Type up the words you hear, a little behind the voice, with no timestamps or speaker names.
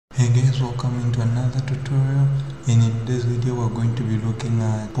Hey guys, welcome into another tutorial. And in today's video we're going to be looking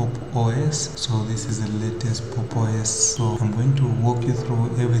at Pop OS. So this is the latest Pop OS. So I'm going to walk you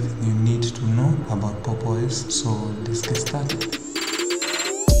through everything you need to know about Pop OS. So let's get started.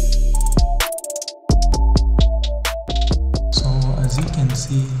 So as you can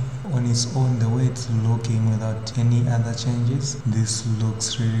see on its own, the way it's looking without any other changes, this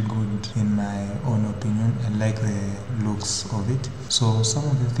looks really good in my own opinion. I like the looks of it. So some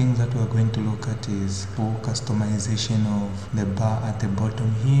of the things that we're going to look at is full customization of the bar at the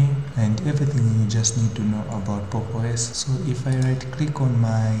bottom here and everything you just need to know about Pop OS. So if I right click on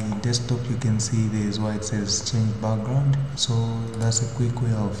my desktop, you can see there's why it says change background. So that's a quick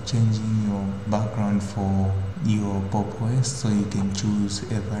way of changing your background for your Pop OS. So you can choose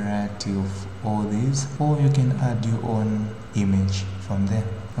a variety of all these, or you can add your own image from there.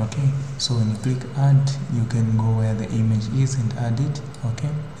 Okay, so when you click add, you can go where the image is and add it. Okay,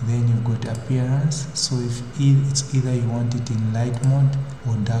 then you've got appearance. So if it's either you want it in light mode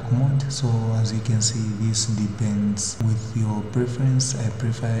or dark mode. So as you can see, this depends with your preference. I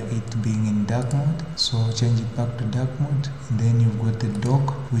prefer it being in dark mode, so change it back to dark mode. Then you've got the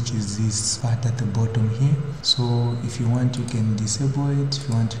dock, which is this part at the bottom here. So if you want, you can disable it. If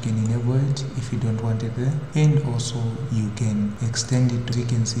you want, you can enable it if you don't want it there. And also you can extend it. You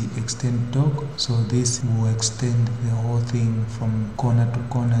can see extend dock. So this will extend the whole thing from corner to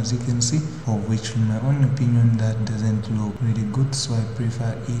corner, as you can see, of which in my own opinion that doesn't look really good. So I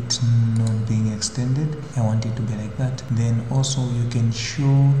prefer it not being extended. I want it to be like that. Then also you can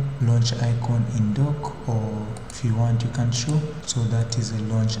show launch icon in dock, or if you want you can show. So that is a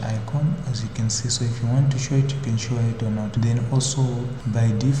launch icon, as you can see. So if you want to show it, you can show it or not. Then also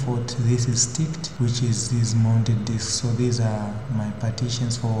by default this is ticked, which is these mounted disks. So these are my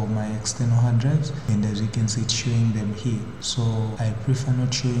partitions for my external hard drives, and as you can see it's showing them here. So I prefer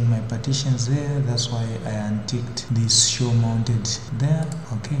not showing my partitions there. That's why I unticked this show mounted there.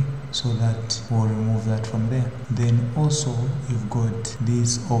 Okay, so that will remove that from there. Then also you've got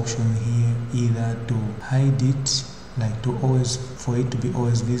this option here, either to hide it, like to always, for it to be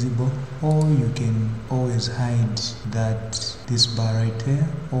always visible, or you can always hide this bar right here,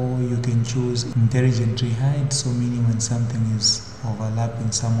 or you can choose intelligently hide. So meaning when something is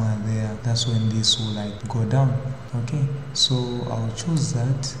overlapping somewhere there, that's when this will like go down. Okay, so I'll choose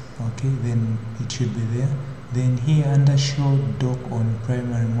that. Okay, then it should be there. Then here under show dock on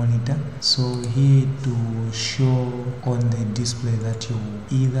primary monitor, so here to show on the display that you,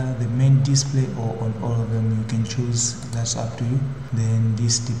 either the main display or on all of them, you can choose, that's up to you. Then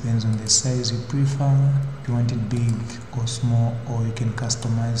this depends on the size you prefer, if you want it big or small, or you can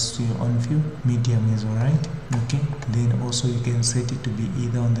customize to your own view. Medium is alright. Okay, then also you can set it to be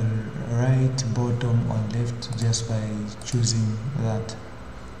either on the right, bottom or left just by choosing that.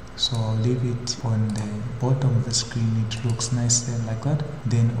 So I'll leave it on the bottom of the screen. It looks nice there like that.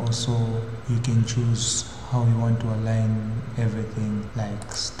 Then also you can choose how you want to align everything,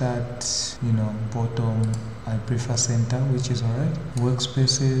 like start, bottom. I prefer center, which is alright.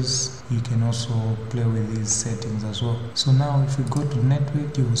 Workspaces, you can also play with these settings as well. So now if we go to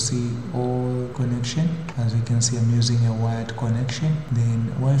network, you will see all connection. As you can see, I'm using a wired connection. Then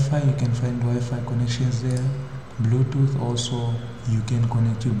Wi-Fi, you can find Wi-Fi connections there. Bluetooth, also you can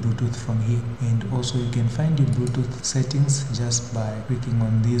connect your Bluetooth from here, and also you can find your Bluetooth settings just by clicking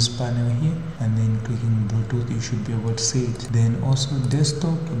on this panel here and then clicking Bluetooth. You should be able to see it. Then also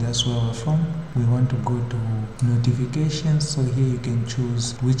desktop, that's where we're from. We want to go to notifications, so here you can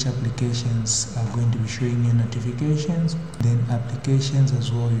choose which applications are going to be showing you notifications. Then applications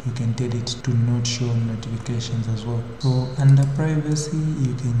as well, you can tell it to not show notifications as well. So under privacy,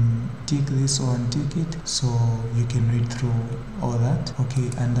 you can tick this or untick it, so you can read through all that. Okay,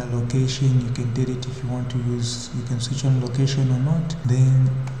 under location, you can tell it if you want to use, you can switch on location or not. Then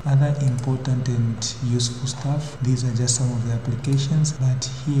other important and useful stuff, these are just some of the applications. But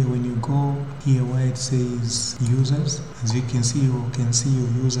here when you go here where it says users, as you can see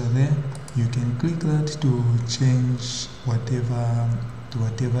your user there. You can click that to change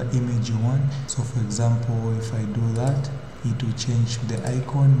whatever image you want. So for example, if I do that, it will change the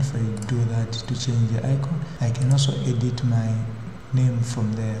icon. If I do that to change the icon, I can also edit my name from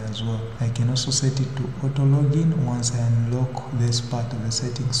there as well. I can also set it to auto login once I unlock this part of the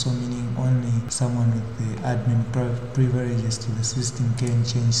settings, so meaning only someone with the admin privileges to the system can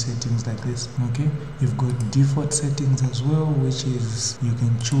change settings like this. Okay, you've got default settings as well, which is you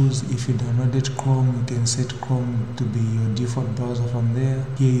can choose. If you downloaded Chrome, you can set Chrome to be your default browser from there.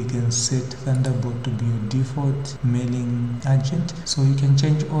 Here you can set Thunderbird to be your default mailing agent. So you can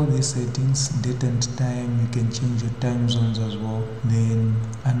change all these settings. Date and time, you can change your time zones as well. Then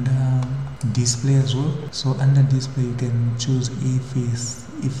under display as well. So under display you can choose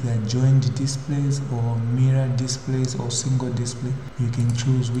if they are joined displays or mirror displays or single display. You can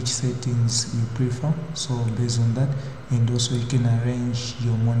choose which settings you prefer, so based on that. And also you can arrange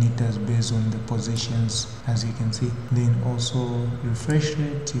your monitors based on the positions, as you can see. Then also refresh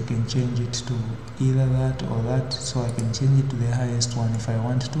rate, you can change it to either that or that, so I can change it to the highest one if I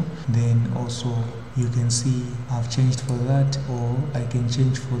want to. Then also you can see I've changed for that, or I can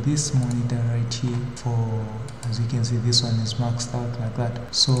change for this monitor right here. For, as you can see, this one is maxed out like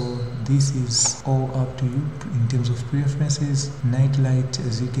that. So this is all up to you in terms of preferences. Night light,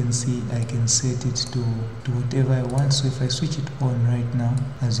 as you can see, I can set it to whatever I want. So if I switch it on right now,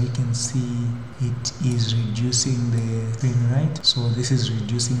 as you can see, it is reducing the screen light. So this is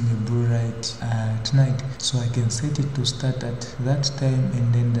reducing the blue light at night. So I can set it to start at that time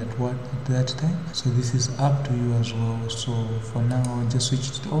and then that time. So this is up to you as well. So for now I'll just switch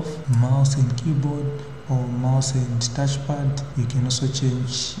it off. Mouse and keyboard, or mouse and touchpad, you can also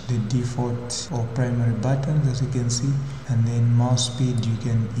change the default or primary buttons, as you can see. And then mouse speed, you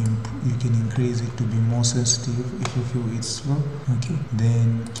can increase it to be more sensitive if you feel it's slow. Okay,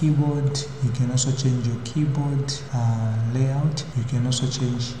 then keyboard, you can also change your keyboard layout. You can also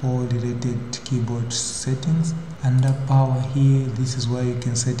change all related keyboard settings. Under power here, this is where you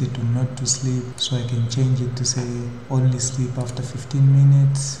can set it to not to sleep, so I can change it to say only sleep after 15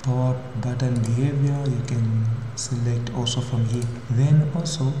 minutes. Power button behavior, you can select also from here. Then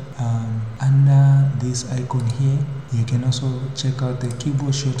also under this icon here, you can also check out the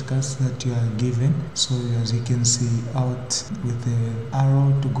keyboard shortcuts that you are given. So as you can see, out with the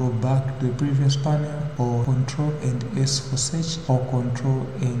arrow to go back to the previous panel, or Control and S for search, or Control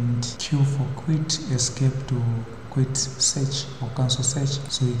and Q for quit, escape to quit search or cancel search.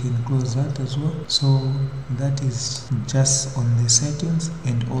 So you can close that as well. So that is just on the settings.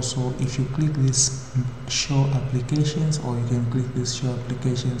 And also if you click this show applications, or you can click this show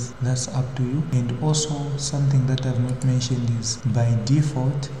applications, that's up to you. And also something that I've not mentioned is, by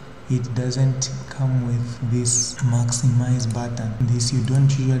default it doesn't come with this maximize button. This you don't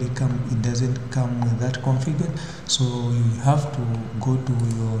usually come, it doesn't come with that configured. So you have to go to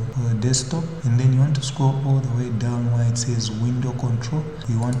your desktop, and then you want to scroll all the way down where it says window control.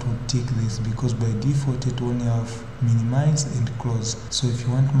 You want to tick this, because by default it only have minimize and close. So if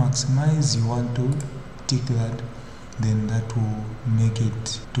you want maximize, you want to tick that, then that will make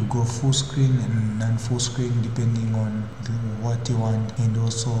it to go full screen and non-full screen depending on what you want. And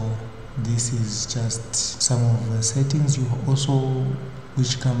also this is just some of the settings you also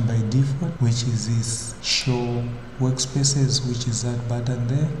which come by default, which is this show workspaces, which is that button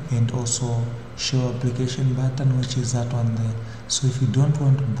there, and also show application button, which is that one there. So if you don't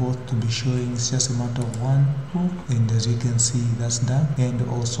want both to be showing, it's just a matter of 1, 2, and as you can see, that's done. And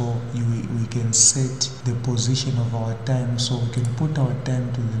also we can set the position of our time, so we can put our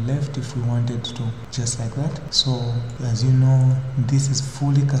time to the left if we wanted to, just like that. So as you know, this is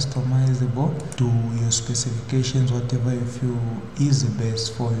fully customizable to your specifications, whatever you feel is the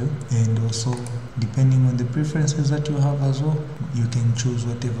best for you. And also depending on the preferences that you have as well, you can choose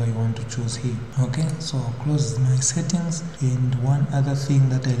whatever you want to choose here. Okay, so I'll close my settings. And one other thing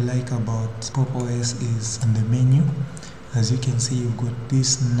that I like about Pop OS is on the menu. As you can see, you've got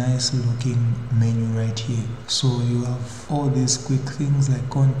this nice looking menu right here. So you have all these quick things like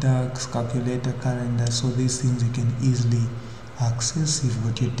contacts, calculator, calendar. So these things you can easily access. You've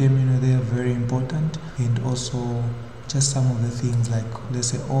got your terminal there, very important. And also just some of the things like, let's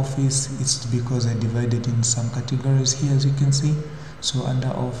say Office, it's because I divided in some categories here, as you can see. So under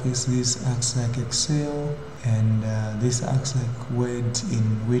Office, this acts like Excel, and this acts like Word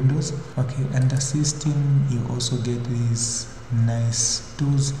in Windows. Okay, under System, you also get these nice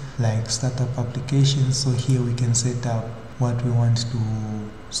tools like startup applications. So here we can set up what we want to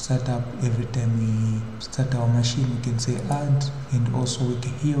start up. Every time we start our machine, we can say add, and also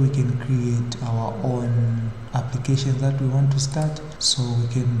here we can create our own applications that we want to start. So we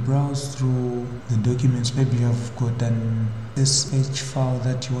can browse through the documents. Maybe you have got an SH file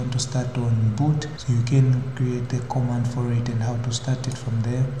that you want to start on boot, so you can create a command for it and how to start it from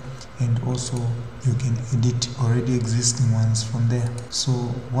there. And also you can edit already existing ones from there. So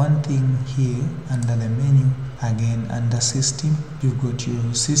one thing here under the menu, again under system, you've got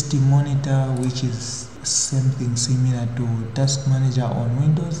your system monitor, which is something similar to Task Manager on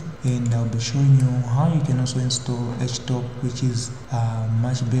Windows, and I'll be showing you how you can also install HTOP, which is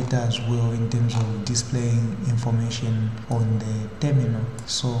much better as well in terms of displaying information on the terminal.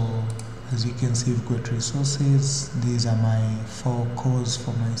 So as you can see, we've got resources. These are my 4 cores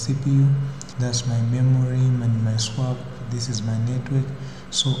for my CPU. That's my memory and my swap. This is my network.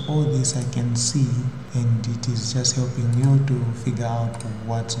 So all this I can see, and it is just helping you to figure out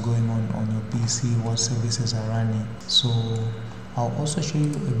what's going on your PC, what services are running. So I'll also show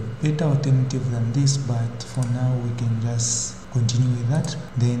you a better alternative than this, but for now we can just continue with that.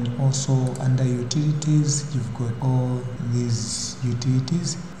 Then also under utilities, you've got all these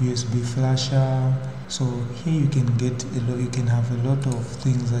utilities, USB flasher. So here you can get a lot, you can have a lot of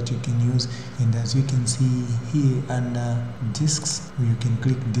things that you can use. And as you can see here under disks, you can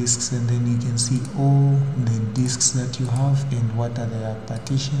click disks, and then you can see all the disks that you have and what are their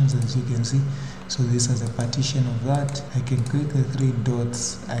partitions, as you can see. So this is a partition of that. I can click the three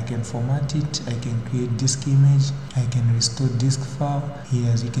dots, I can format it, I can create disk image, I can restore disk file.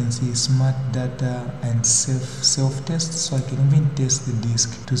 Here as you can see, smart data and self-test. So I can even test the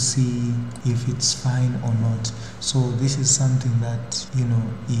disk to see if it's fine or not. So this is something that, you know,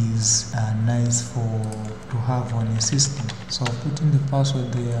 is nice to have on a system. So I'll put in the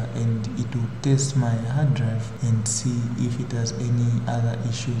password there, and it will test my hard drive and see if it has any other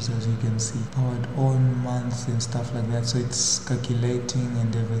issues. As you can see, powered on, months and stuff like that. So it's calculating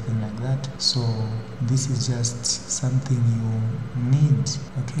and everything like that. So this is just something you need.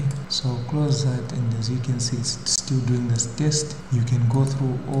 Okay, so close that, and as you can see, it's still doing this test. You can go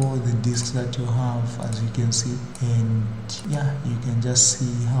through all the disks that you have, as you can see, and yeah, you can just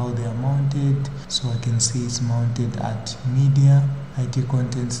see how they are mounted. So I can see it's mounted at media, IT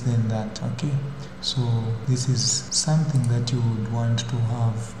contents, then that. Okay, so this is something that you would want to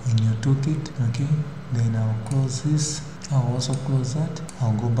have in your toolkit. Okay, then I'll close this. I'll also close that.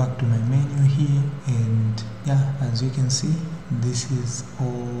 I'll go back to my menu here, and yeah, as you can see, this is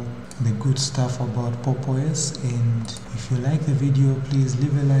all the good stuff about Pop! OS. And if you like the video, please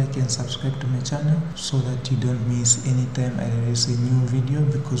leave a like and subscribe to my channel so that you don't miss any time I release a new video,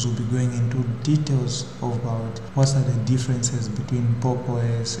 because we'll be going into details about what are the differences between Pop!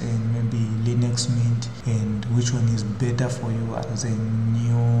 OS and maybe Linux Mint, and which one is better for you as a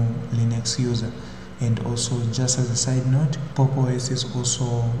new Linux user. And also, just as a side note, Pop! OS is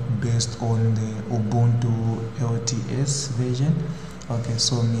also based on the Ubuntu LTS version. Okay,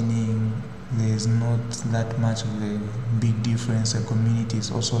 so meaning there's not that much of a big difference. The community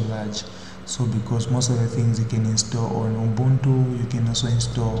is also large. So because most of the things you can install on Ubuntu, you can also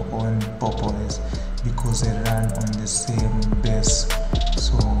install on Pop! OS, because they run on the same base